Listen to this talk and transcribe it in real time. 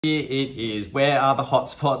Here it is. Where are the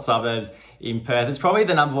hotspot suburbs in Perth? It's probably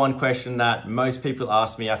the number one question that most people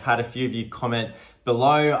ask me. I've had a few of you comment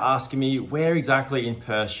below asking me where exactly in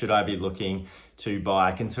Perth should I be looking to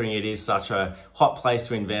buy, considering it is such a hot place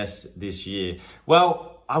to invest this year.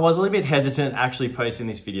 Well, I was a little bit hesitant actually posting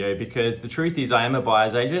this video because the truth is I am a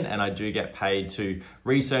buyer's agent and I do get paid to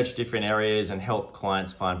research different areas and help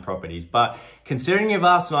clients find properties. But considering you've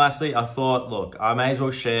asked nicely, I thought, look, I may as well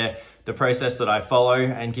share the process that I follow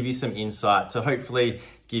and give you some insight to hopefully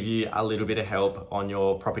give you a little bit of help on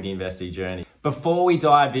your property investing journey. Before we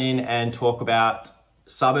dive in and talk about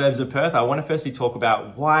suburbs of Perth, I want to firstly talk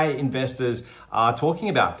about why investors are talking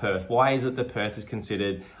about Perth. Why is it that Perth is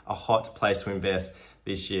considered a hot place to invest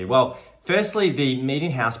this year? Well, firstly, the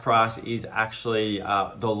median house price is actually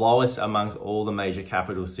the lowest amongst all the major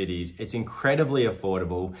capital cities. It's incredibly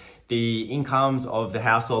affordable. The incomes of the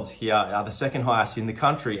households here are the second highest in the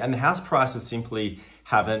country, and the house prices simply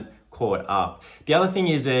haven't caught up. The other thing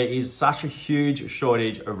is there is such a huge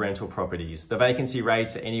shortage of rental properties. The vacancy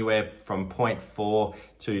rates are anywhere from 0.4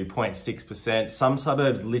 to 0.6%. Some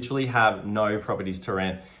suburbs literally have no properties to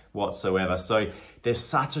rent whatsoever. So there's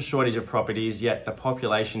such a shortage of properties, yet the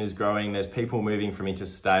population is growing. There's people moving from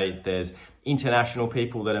interstate. There's international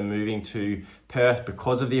people that are moving to Perth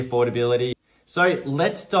because of the affordability. So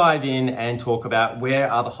let's dive in and talk about where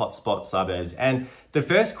are the hotspot suburbs. And the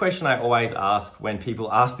first question I always ask when people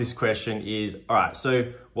ask this question is, all right,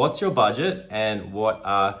 so what's your budget and what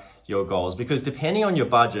are your goals? Because depending on your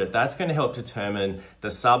budget, that's going to help determine the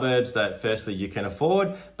suburbs that firstly you can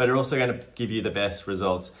afford, but are also going to give you the best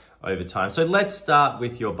results over time. So let's start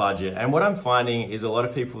with your budget. And what I'm finding is a lot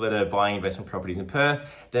of people that are buying investment properties in Perth,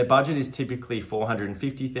 their budget is typically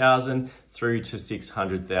 450,000 through to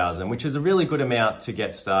 600,000, which is a really good amount to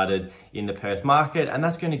get started in the Perth market. And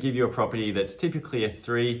that's going to give you a property that's typically a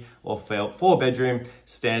 3 or 4 bedroom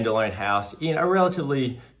standalone house in a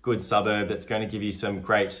relatively good suburb that's going to give you some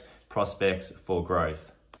great prospects for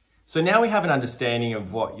growth. So now we have an understanding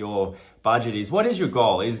of what your budget is. What is your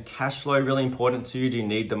goal? Is cash flow really important to you? Do you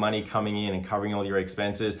need the money coming in and covering all your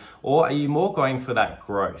expenses? Or are you more going for that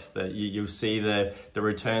growth, that you'll see the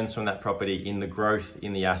returns from that property in the growth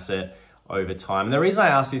in the asset over time? And the reason I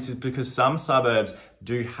ask this is because some suburbs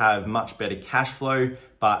do have much better cash flow,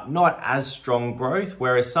 but not as strong growth,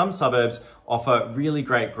 whereas some suburbs offer really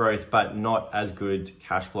great growth, but not as good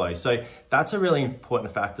cash flow. So that's a really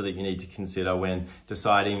important factor that you need to consider when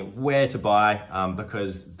deciding where to buy,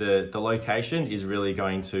 because the location is really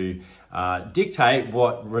going to dictate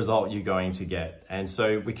what result you're going to get. And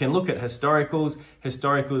so we can look at historicals.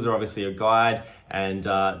 Historicals are obviously a guide, and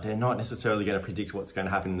they're not necessarily going to predict what's going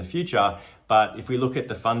to happen in the future. But if we look at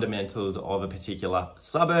the fundamentals of a particular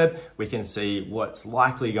suburb, we can see what's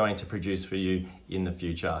likely going to produce for you in the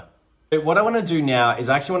future. What I want to do now is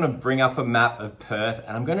I actually want to bring up a map of Perth,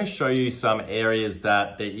 and I'm going to show you some areas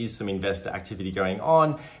that there is some investor activity going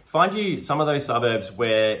on. Find you some of those suburbs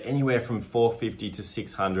where anywhere from 450 to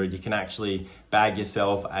 600, you can actually bag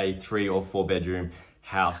yourself a 3 or 4 bedroom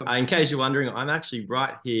house. In case you're wondering, I'm actually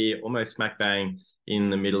right here, almost smack bang in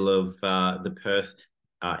the middle of the Perth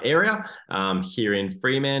area, here in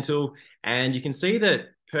Fremantle. And you can see that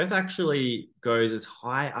Perth actually goes as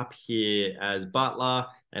high up here as Butler,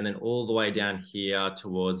 and then all the way down here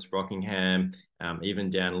towards Rockingham, even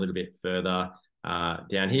down a little bit further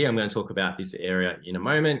down here. I'm going to talk about this area in a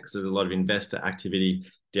moment because there's a lot of investor activity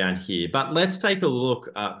down here. But let's take a look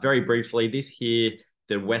very briefly. This here,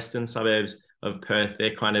 the western suburbs of Perth,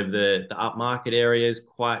 they're kind of the upmarket areas,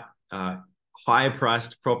 quite higher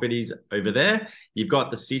priced properties over there. You've got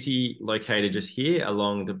the city located just here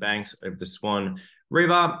along the banks of the Swan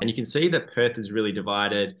River, and you can see that Perth is really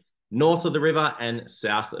divided north of the river and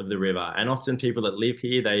south of the river. And often people that live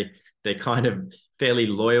here, they're kind of fairly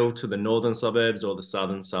loyal to the northern suburbs or the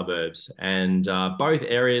southern suburbs. And both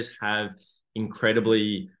areas have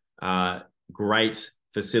incredibly great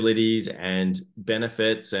facilities and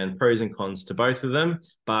benefits and pros and cons to both of them.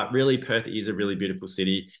 But really, Perth is a really beautiful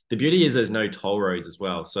city. The beauty is there's no toll roads as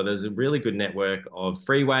well. So there's a really good network of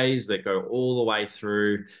freeways that go all the way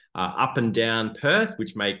through up and down Perth,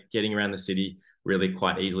 which make getting around the city really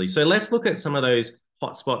quite easily. So let's look at some of those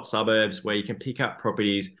hotspot suburbs where you can pick up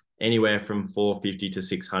properties anywhere from 450 to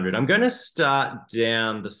 600. I'm going to start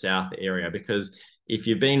down the south area because if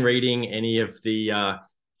you've been reading any of the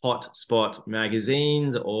hotspot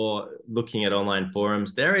magazines or looking at online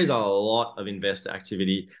forums, there is a lot of investor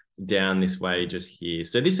activity down this way just here.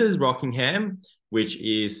 So this is Rockingham, which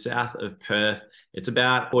is south of Perth. It's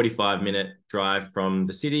about 45-minute drive from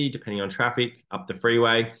the city, depending on traffic, up the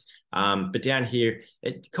freeway. But down here,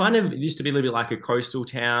 it kind of used to be a little bit like a coastal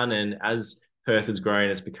town. And as Perth has grown.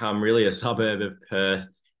 It's become really a suburb of Perth.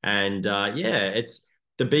 And yeah,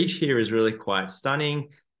 the beach here is really quite stunning.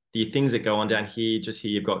 The things that go on down here, just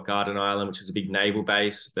here, you've got Garden Island, which is a big naval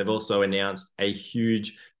base. They've also announced a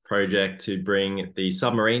huge project to bring the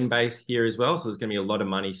submarine base here as well. So there's going to be a lot of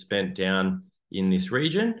money spent down in this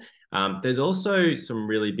region. There's also some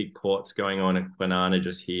really big ports going on at Banana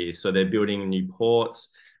just here. So they're building new ports,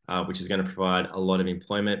 which is going to provide a lot of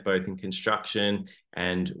employment, both in construction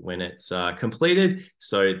and when it's completed.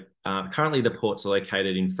 So currently the ports are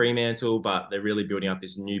located in Fremantle, but they're really building up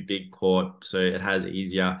this new big port. So it has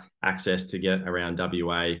easier access to get around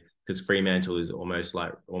WA, because Fremantle is almost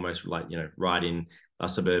like, right in a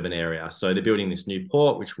suburban area. So they're building this new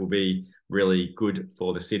port, which will be really good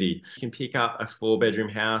for the city. You can pick up a 4-bedroom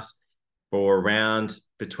house for around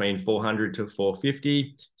between 400 to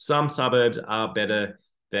 450. Some suburbs are better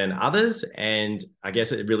than others, and I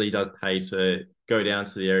guess it really does pay to go down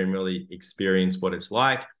to the area and really experience what it's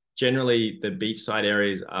like. Generally, the beachside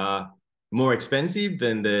areas are more expensive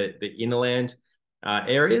than the inland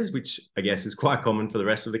areas, which I guess is quite common for the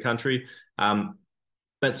rest of the country.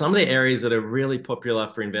 But some of the areas that are really popular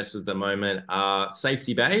for investors at the moment are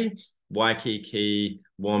Safety Bay, Waikiki,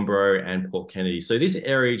 Warnbro, and Port Kennedy. So this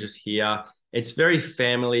area just here, it's very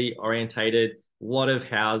family orientated, a lot of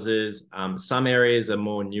houses. Some areas are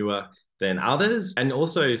more newer than others, and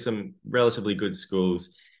also some relatively good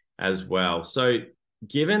schools as well. So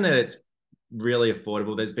given that it's really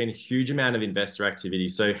affordable, there's been a huge amount of investor activity.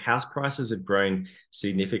 So house prices have grown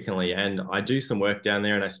significantly. And I do some work down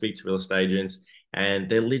there and I speak to real estate agents, and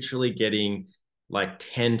they're literally getting like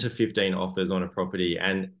 10 to 15 offers on a property.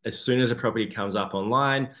 And as soon as a property comes up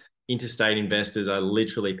online, interstate investors are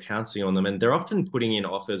literally pouncing on them. And they're often putting in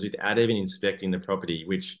offers without even inspecting the property,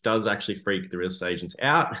 which does actually freak the real estate agents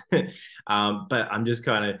out. But I'm just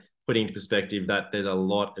kind of putting into perspective that there's a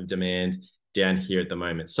lot of demand down here at the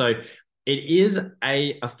moment. So it is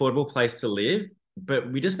a affordable place to live,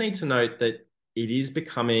 but we just need to note that it is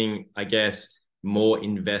becoming, I guess, more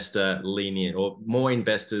investor lenient, or more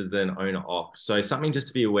investors than owner occ. So something just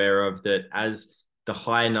to be aware of, that as the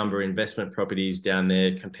higher number of investment properties down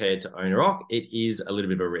there compared to owner occ, it is a little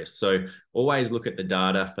bit of a risk. So always look at the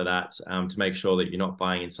data for that, to make sure that you're not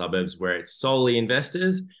buying in suburbs where it's solely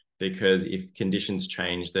investors, because if conditions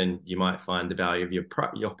change, then you might find the value of your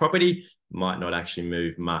property might not actually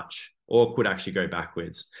move much, or could actually go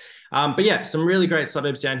backwards. But yeah, some really great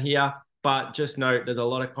suburbs down here. But just note, there's a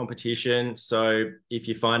lot of competition. So if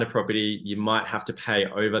you find a property, you might have to pay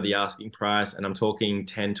over the asking price. And I'm talking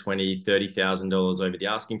 $10,000, $20,000, $30,000 over the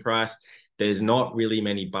asking price. There's not really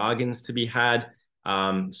many bargains to be had.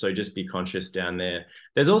 So just be conscious down there.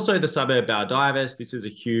 There's also the suburb Baldivis. This is a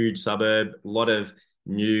huge suburb, a lot of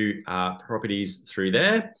new properties through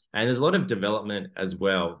there. And there's a lot of development as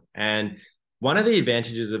well. And one of the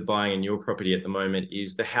advantages of buying a newer property at the moment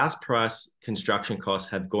is the house price construction costs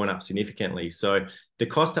have gone up significantly. So the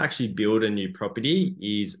cost to actually build a new property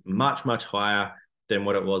is much, much higher than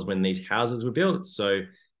what it was when these houses were built. So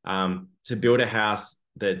to build a house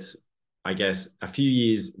that's, I guess, a few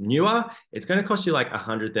years newer, it's going to cost you like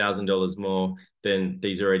 $100,000 more than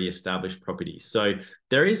these already established properties. So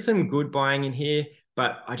there is some good buying in here,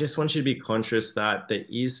 but I just want you to be conscious that there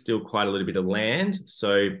is still quite a little bit of land.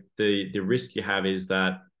 So the risk you have is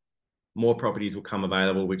that more properties will come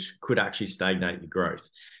available, which could actually stagnate your growth.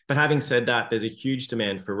 But having said that, there's a huge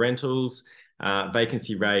demand for rentals.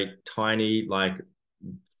 Vacancy rate, tiny, like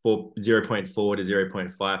 0.4 to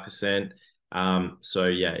 0.5%. So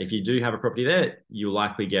yeah, if you do have a property there, you'll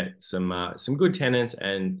likely get some good tenants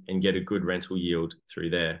and get a good rental yield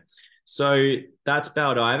through there. So that's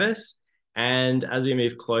Baldivis. And as we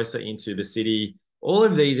move closer into the city, all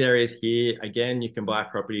of these areas here, again, you can buy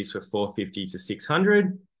properties for 450 to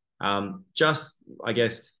 600. Just, I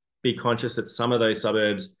guess, be conscious that some of those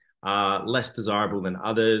suburbs are less desirable than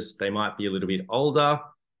others. They might be a little bit older,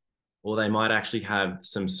 or they might actually have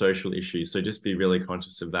some social issues. So just be really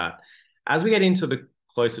conscious of that. As we get into the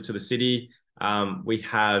closer to the city, we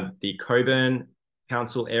have the Cockburn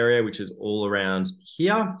Council area, which is all around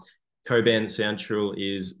here. Cockburn Central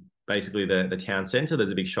is basically the town centre.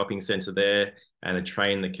 There's a big shopping centre there and a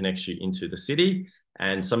train that connects you into the city.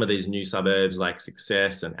 And some of these new suburbs like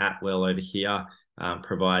Success and Atwell over here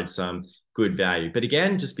provide some good value. But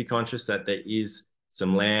again, just be conscious that there is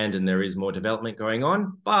some land and there is more development going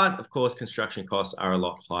on. But of course, construction costs are a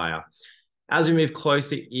lot higher. As we move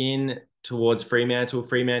closer in towards Fremantle,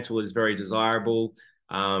 Fremantle is very desirable.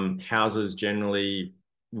 Houses generally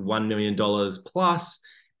 $1 million plus.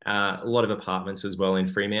 a lot of apartments as well in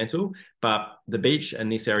Fremantle, but the beach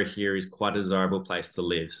and this area here is quite a desirable place to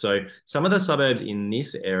live. So some of the suburbs in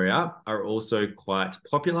this area are also quite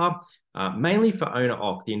popular, mainly for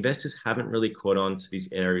owner-occ. The investors haven't really caught on to this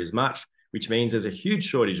area as much, which means there's a huge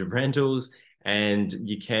shortage of rentals and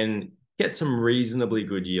you can get some reasonably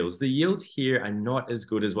good yields. The yields here are not as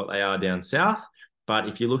good as what they are down south, but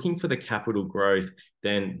if you're looking for the capital growth,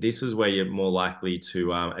 then this is where you're more likely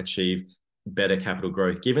to achieve better capital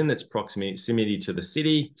growth, given its proximity to the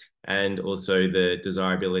city and also the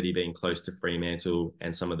desirability being close to Fremantle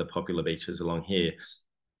and some of the popular beaches along here.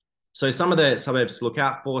 So some of the suburbs to look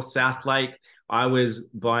out for: South Lake. I was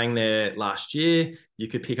buying there last year. You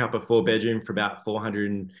could pick up a 4-bedroom for about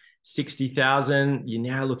 460,000. You're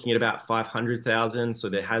now looking at about 500,000. So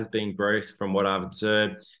there has been growth from what I've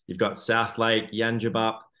observed. You've got South Lake,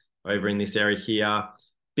 Yangebup over in this area here.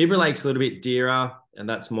 Bibra Lake's a little bit dearer, and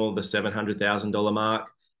that's more the $700,000 mark.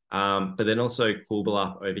 But then also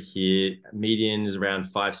Coolbellup over here, median is around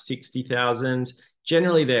 560,000.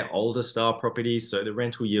 Generally, they're older style properties, so the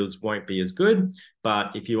rental yields won't be as good.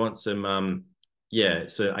 But if you want some,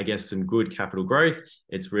 so I guess some good capital growth,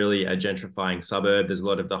 it's really a gentrifying suburb. There's a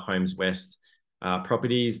lot of the Homes West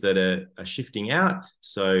properties that are shifting out.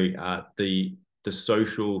 So the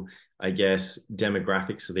social, I guess,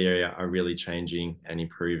 demographics of the area are really changing and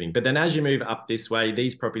improving. But then as you move up this way,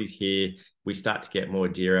 these properties here, we start to get more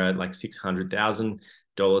dearer, like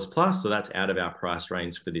 $600,000 plus. So that's out of our price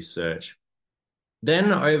range for this search.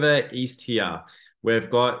 Then over east here, we've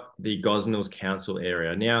got the Gosnells Council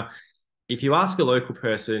area. Now, if you ask a local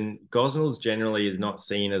person, Gosnells generally is not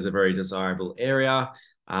seen as a very desirable area.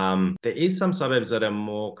 There is some suburbs that are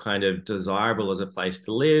more kind of desirable as a place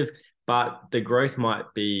to live, but the growth might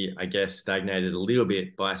be, I guess, stagnated a little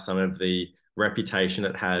bit by some of the reputation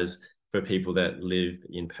it has for people that live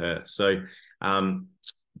in Perth. So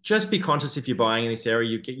just be conscious if you're buying in this area,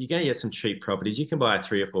 you're going to get some cheap properties. You can buy a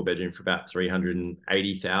 3 or 4 bedroom for about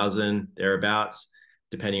 380,000 thereabouts,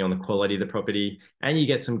 depending on the quality of the property. And you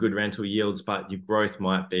get some good rental yields, but your growth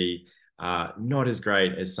might be not as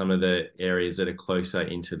great as some of the areas that are closer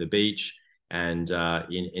into the beach and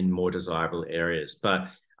in more desirable areas. But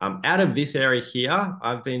out of this area here,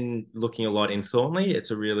 I've been looking a lot in Thornley. It's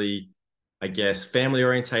a really, I guess,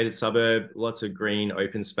 family-orientated suburb, lots of green,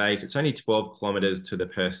 open space. It's only 12 kilometres to the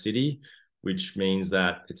Perth city, which means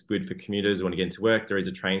that it's good for commuters who want to get into work. There is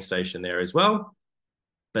a train station there as well.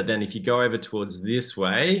 But then if you go over towards this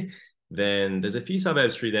way, then there's a few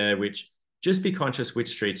suburbs through there, which just be conscious which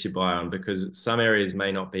streets you buy on, because some areas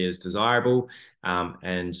may not be as desirable.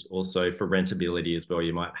 And also for rentability as well,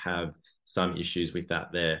 you might have some issues with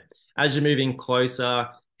that there. As you're moving closer,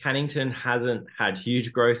 Cannington hasn't had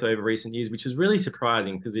huge growth over recent years, which is really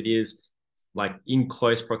surprising because it is like in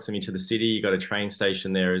close proximity to the city. You got a train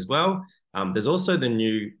station there as well. There's also the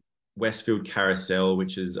new Westfield Carousel,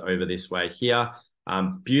 which is over this way here.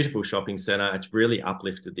 Beautiful shopping center. It's really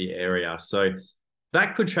uplifted the area. So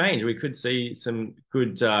that could change. We could see some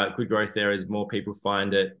good growth there as more people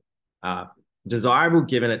find it desirable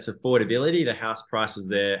given its affordability. The house prices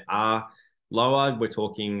there are lower. We're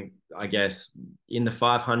talking, I guess, in the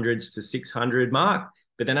 500s to 600 mark.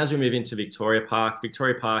 But then as we move into Victoria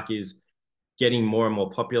Park is getting more and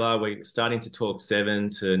more popular. We're starting to talk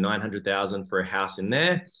 700,000 to 900,000 for a house in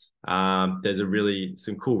there. There's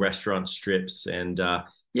some cool restaurant strips and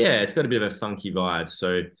it's got a bit of a funky vibe.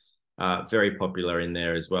 So very popular in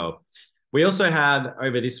there as well. We also have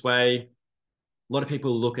over this way, a lot of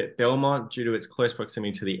people look at Belmont due to its close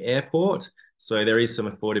proximity to the airport. So there is some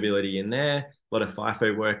affordability in there. A lot of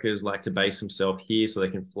FIFO workers like to base themselves here so they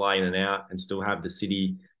can fly in and out and still have the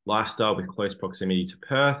city lifestyle with close proximity to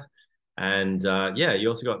Perth. And you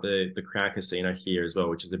also got the Crown Casino here as well,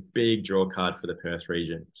 which is a big draw card for the Perth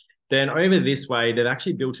region. Then over this way, they've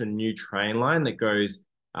actually built a new train line that goes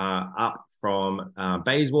up from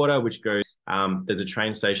Bayswater, which goes, there's a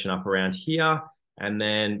train station up around here. And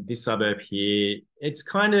then this suburb here, it's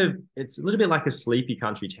a little bit like a sleepy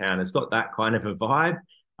country town. It's got that kind of a vibe,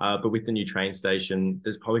 but with the new train station,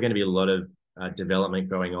 there's probably going to be a lot of development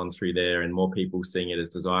going on through there and more people seeing it as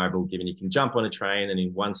desirable, given you can jump on a train and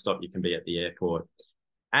in one stop you can be at the airport.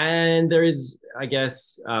 And there is, I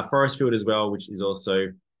guess, Forestfield as well, which is also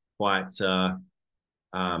quite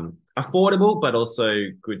affordable, but also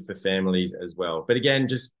good for families as well. But again,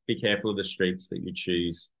 just be careful of the streets that you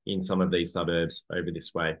choose in some of these suburbs over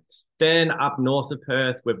this way. Then up north of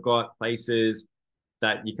Perth, we've got places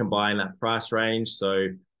that you can buy in that price range. So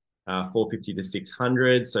 450 to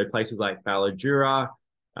 600. So places like Balladura,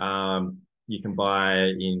 you can buy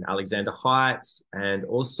in Alexander Heights and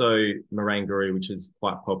also Marangaroo, which is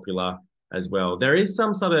quite popular as well. There is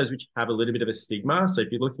some suburbs which have a little bit of a stigma. So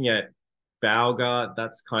if you're looking at Balga,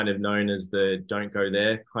 that's kind of known as the don't go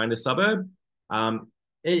there kind of suburb.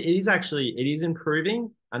 It is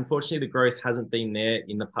improving. Unfortunately, the growth hasn't been there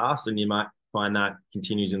in the past, and you might find that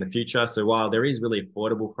continues in the future. So while there is really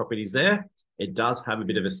affordable properties there, it does have a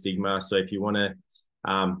bit of a stigma. So if you want to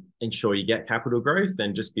ensure you get capital growth,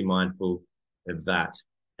 then just be mindful of that.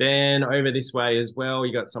 Then over this way as well,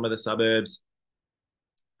 you got some of the suburbs.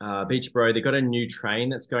 Beachboro, they've got a new train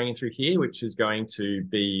that's going in through here, which is going to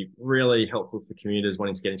be really helpful for commuters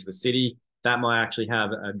wanting to get into the city. That might actually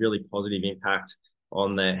have a really positive impact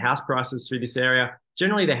on the house prices through this area.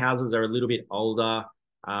 Generally, the houses are a little bit older.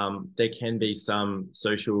 There can be some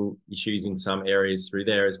social issues in some areas through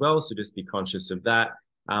there as well, so just be conscious of that.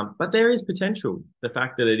 But there is potential. The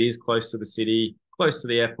fact that it is close to the city, close to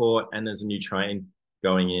the airport, and there's a new train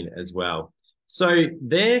going in as well. So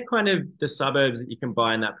they're kind of the suburbs that you can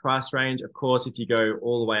buy in that price range. Of course, if you go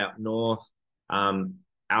all the way up north,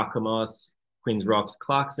 Alkimos, Quinns Rocks,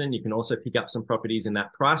 Clarkson, you can also pick up some properties in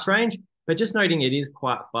that price range. But just noting it is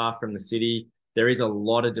quite far from the city. There is a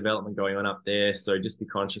lot of development going on up there. So just be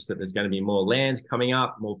conscious that there's going to be more lands coming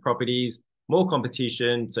up, more properties, more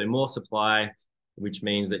competition, so more supply, which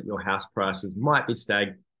means that your house prices might be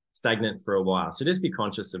stagnant for a while. So just be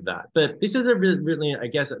conscious of that. But this is a really, I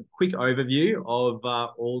guess, a quick overview of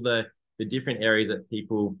all the different areas that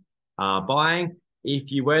people are buying.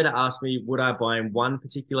 If you were to ask me, would I buy in one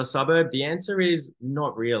particular suburb? The answer is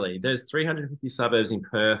not really. There's 350 suburbs in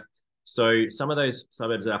Perth. So some of those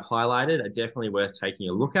suburbs that I've highlighted are definitely worth taking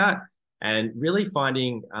a look at and really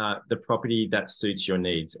finding the property that suits your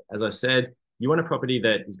needs. As I said, you want a property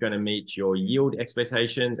that is going to meet your yield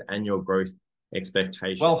expectations and your growth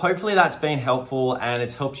expectations. Well, hopefully that's been helpful and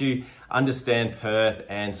it's helped you understand Perth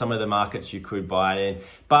and some of the markets you could buy in.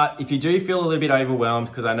 But if you do feel a little bit overwhelmed,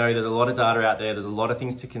 because I know there's a lot of data out there, there's a lot of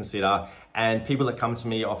things to consider, and people that come to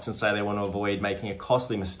me often say they want to avoid making a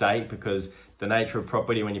costly mistake because the nature of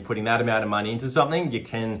property, when you're putting that amount of money into something, you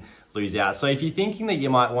can lose out. So if you're thinking that you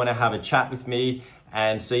might want to have a chat with me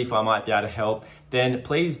and see if I might be able to help, then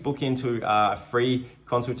please book into a free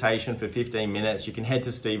consultation for 15 minutes. You can head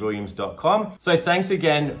to stevewilliams.com. So thanks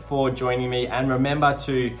again for joining me, and remember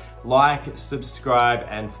to like, subscribe,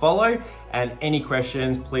 and follow. And any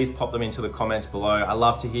questions, please pop them into the comments below. I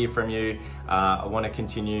love to hear from you. I want to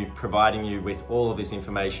continue providing you with all of this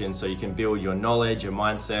information so you can build your knowledge, your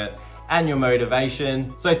mindset, and your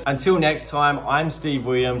motivation. So until next time, I'm Steve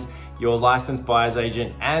Williams, your licensed buyer's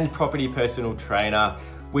agent and property personal trainer,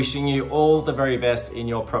 wishing you all the very best in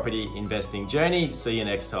your property investing journey. See you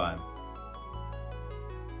next time.